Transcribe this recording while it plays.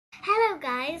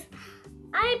guys,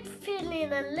 I'm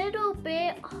feeling a little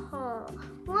bit hot.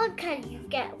 What can you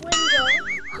get when you're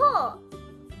hot?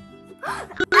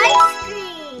 Ice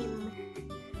cream!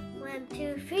 1,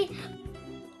 2, 3.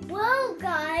 Whoa,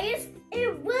 guys,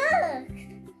 it worked!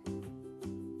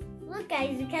 Look,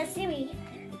 guys, you can see me.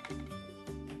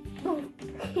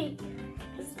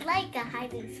 It's like a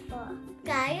hiding spot.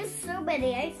 Guys, so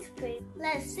many ice cream.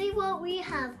 Let's see what we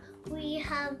have. We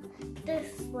have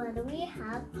this one. We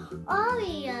have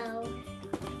Oreo.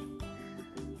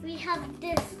 We have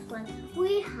this one.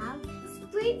 We have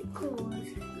sprinkles.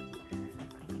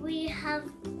 We have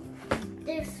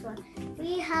this one.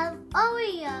 We have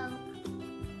Oreo.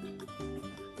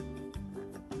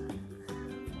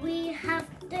 We have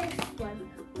this one.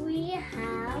 We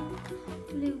have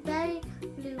blueberry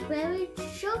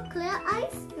chocolate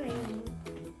ice cream.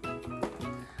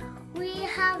 We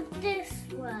have this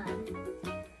one.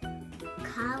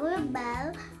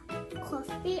 Caramel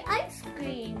coffee ice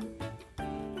cream.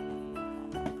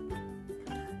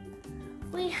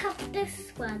 We have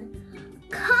this one.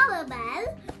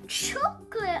 Caramel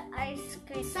chocolate ice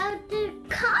cream. Salted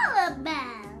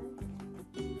caramel.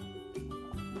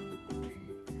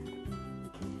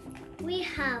 We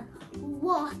have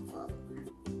waffle.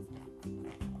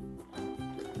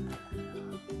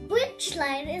 Which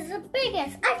line is the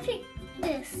biggest? I think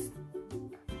this.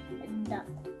 No.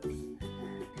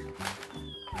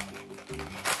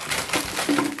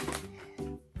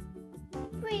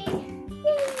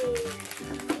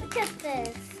 Look at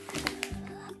this.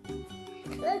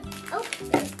 Let's open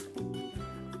it.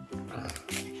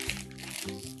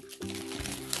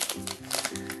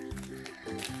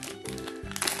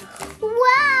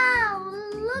 Wow!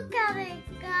 Look at it,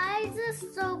 guys. It's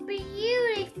so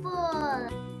beautiful.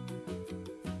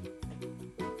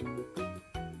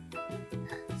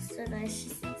 So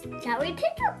nice. Shall we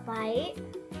take a bite?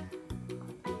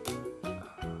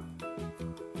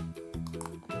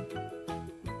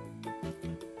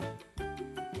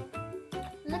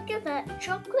 Look at that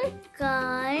chocolate,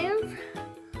 guys.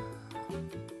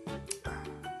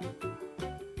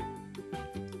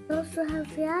 We also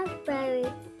have raspberry.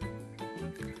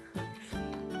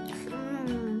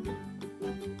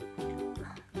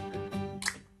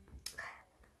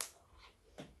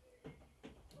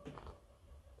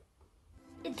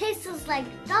 It tastes like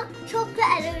dark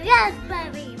chocolate and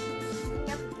raspberry.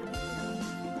 Yep.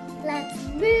 Let's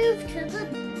move to the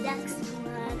next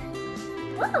one.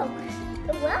 Whoa,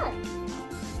 it worked.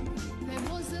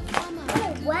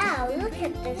 Oh wow, look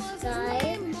at this,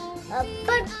 guys. A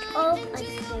bunch of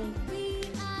ice cream.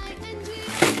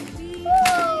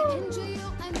 Woo!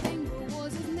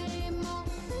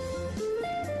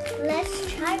 Let's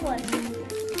try one.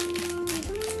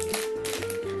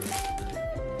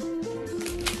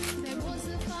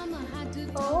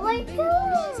 Oh my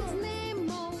god!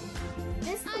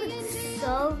 This looks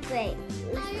so great.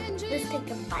 Let's take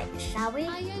a bite, shall we?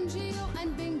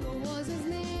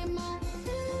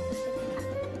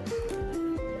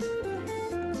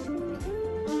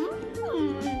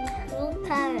 Look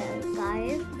at it,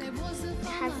 guys. It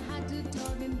has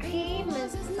cream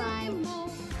inside.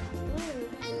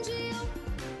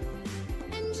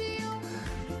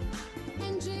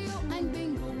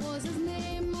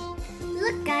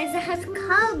 Look, guys, it has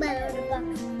caramel on the box.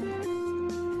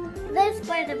 Let's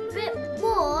find a bit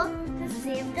more to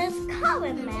see if there's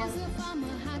caramel.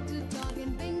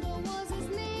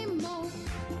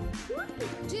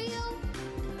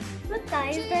 Look,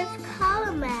 guys, there's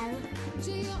caramel.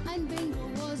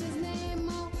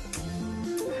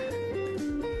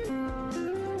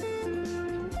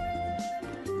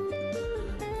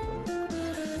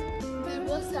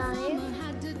 Look,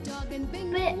 guys,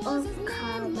 bit of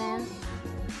caramel.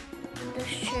 The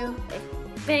shoe is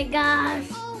bigger.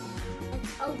 Let's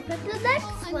open the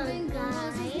next one,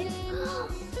 guys.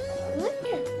 Look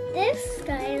at this,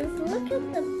 guys. Look at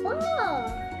the ball.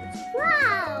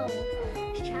 Wow.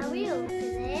 Shall we open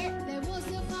it?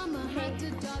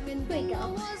 Okay, here we go.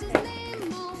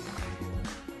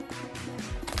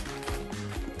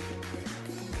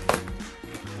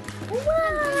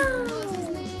 Wow.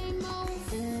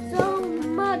 So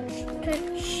much to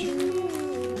choose.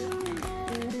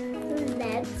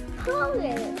 Let's pull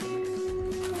it.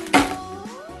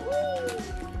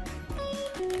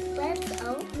 Let's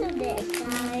open it,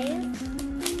 guys.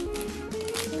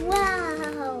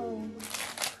 Wow.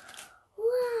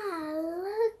 Wow,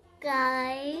 look,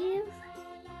 guys.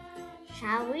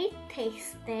 Shall we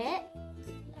taste it?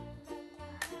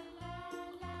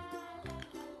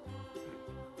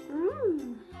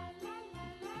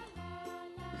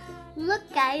 Look,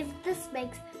 guys, this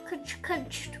makes crunch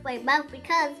crunch to my mouth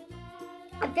because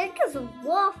I think it's a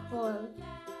waffle.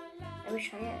 Let me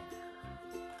try it.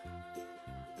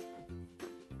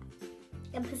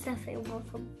 It's definitely a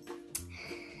waffle.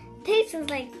 Tastes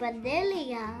like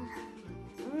vanilla.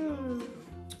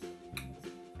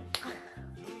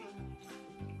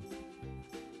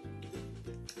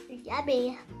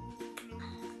 Yummy.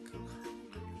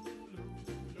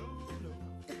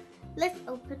 Let's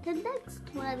open the next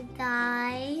one,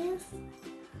 guys.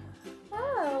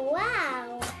 Oh,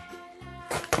 wow.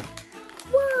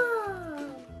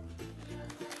 Whoa.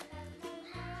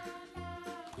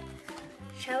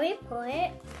 Shall we pour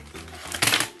it?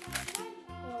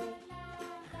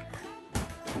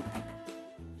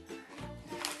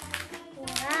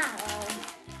 Wow.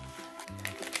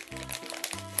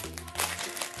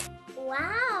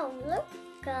 Wow, look,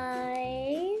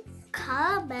 guys.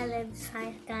 Caramel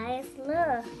inside, guys,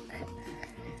 look.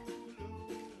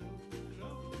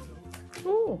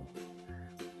 Ooh.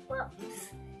 Whoops.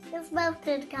 It's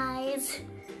melted, guys.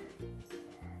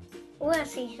 We'll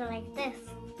see it like this.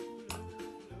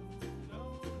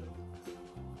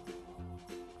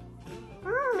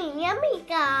 Yummy,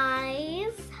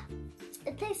 guys.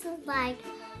 It tastes like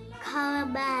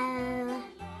caramel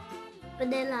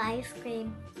vanilla ice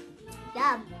cream.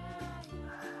 Yum.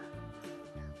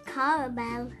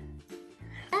 Caramel.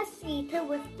 Let's eat it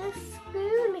with the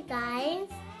spoon, guys.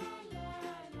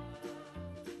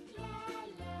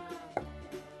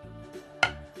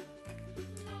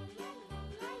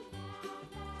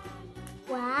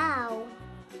 Wow.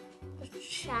 Let's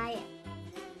try it.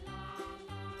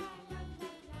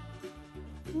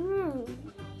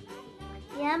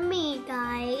 Yummy,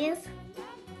 guys.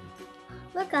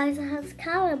 Look, guys, it has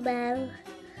caramel.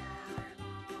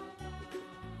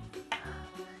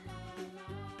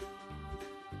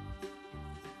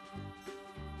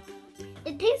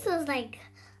 It tastes like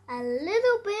a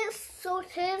little bit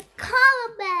salted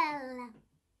caramel.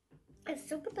 It's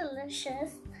super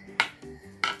delicious.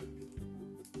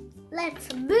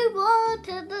 Let's move on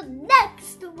to the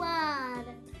next one.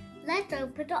 Let's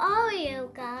open the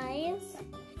Oreo, guys.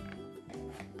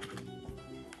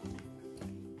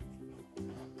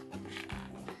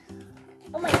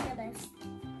 Oh my goodness.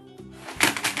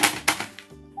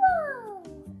 Whoa.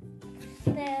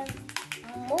 There's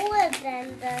more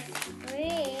than the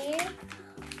three.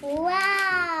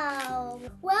 Wow.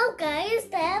 Well, guys,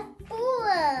 there are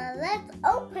 4. Let's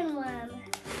open one.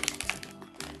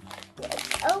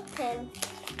 Let's open.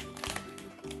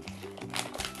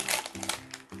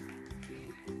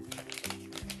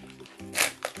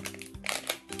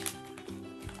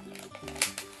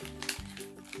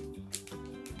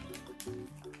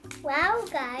 Wow,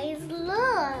 guys,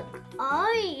 look,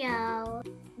 Oreo.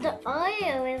 The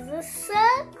Oreo is a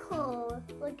circle.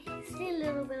 Look, you see a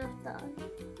little bit of that.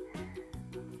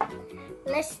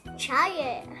 Let's try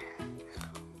it.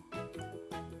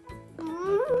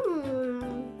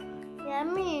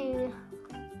 Yummy.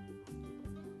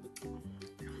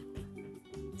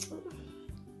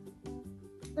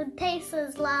 It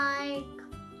tastes like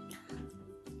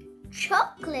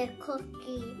chocolate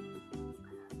cookie.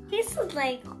 This is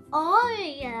like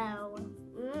Oreo.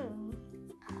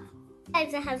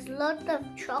 Guys, it has lots of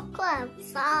chocolate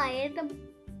inside.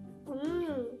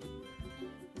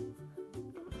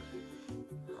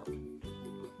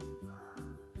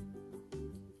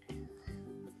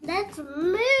 Let's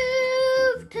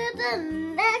move to the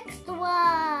next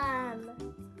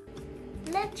one.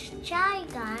 Let's try,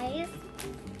 guys.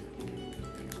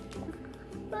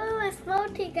 Oh, it's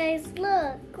salty, guys.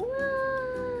 Look.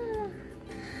 Whoa.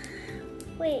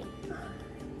 Wait.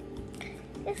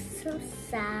 It's so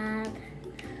sad.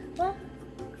 What?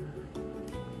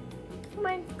 Oh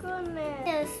my goodness.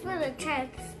 Yeah, I'm gonna try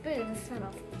the spoon instead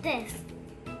of this.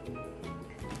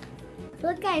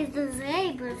 Look, guys, there's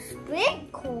rainbow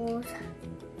sprinkles.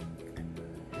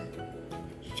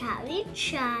 Shall we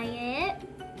try it?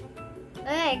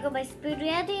 Alright, got my spoon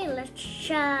ready. Let's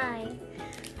try.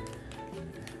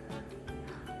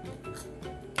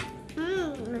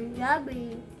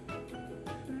 Yummy.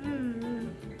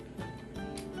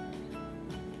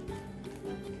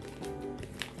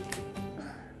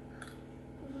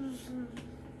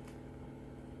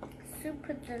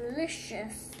 Super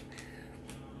delicious.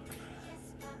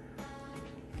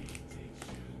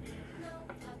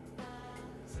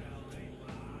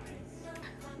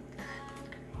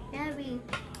 Yummy.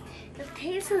 It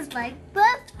tastes like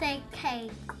birthday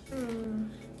cake.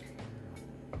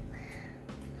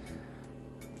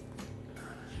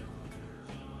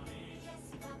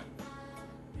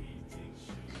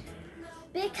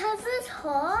 Because it's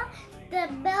hot,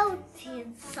 they're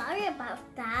melting. Sorry about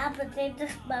that, but they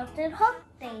just melted hot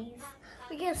days.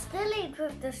 We can still eat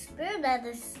with the spoon and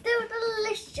it's still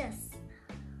delicious.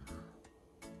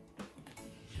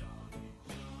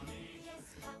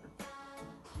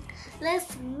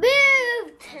 Let's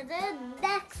move to the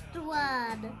next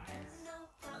one.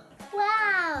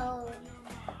 Wow.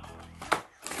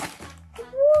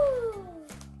 Woo.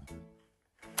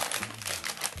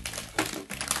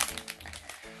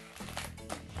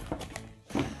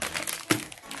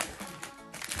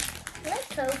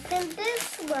 Let's open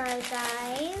this one,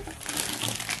 guys.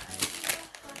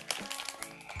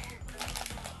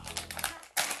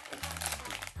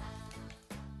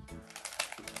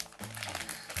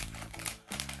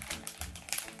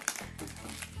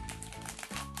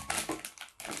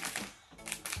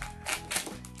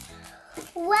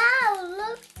 Wow,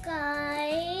 look,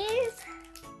 guys.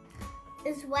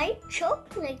 It's white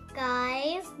chocolate,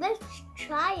 guys. Let's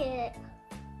try it.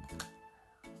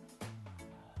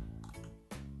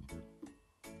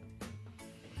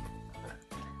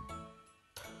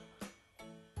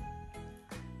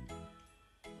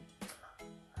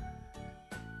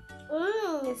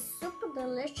 It's super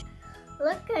delicious.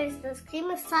 Look, guys, the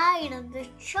cream inside of the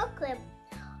chocolate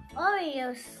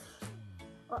Oreos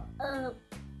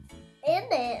in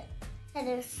it, and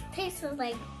it tastes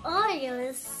like Oreo.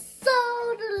 It's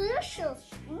so delicious.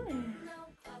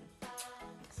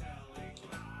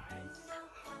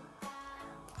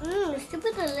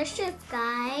 Super delicious,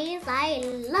 guys. I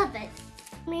love it.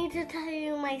 I need to tell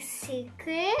you my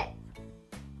secret.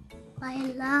 I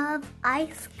love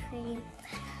ice cream.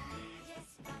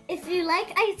 If you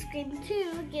like ice cream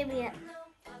too, give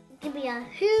me a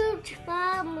huge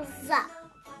thumbs up.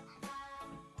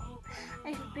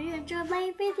 I hope you enjoyed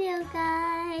my video,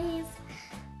 guys.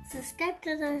 Subscribe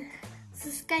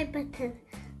button.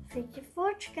 Thank you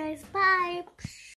for watching, guys. Bye.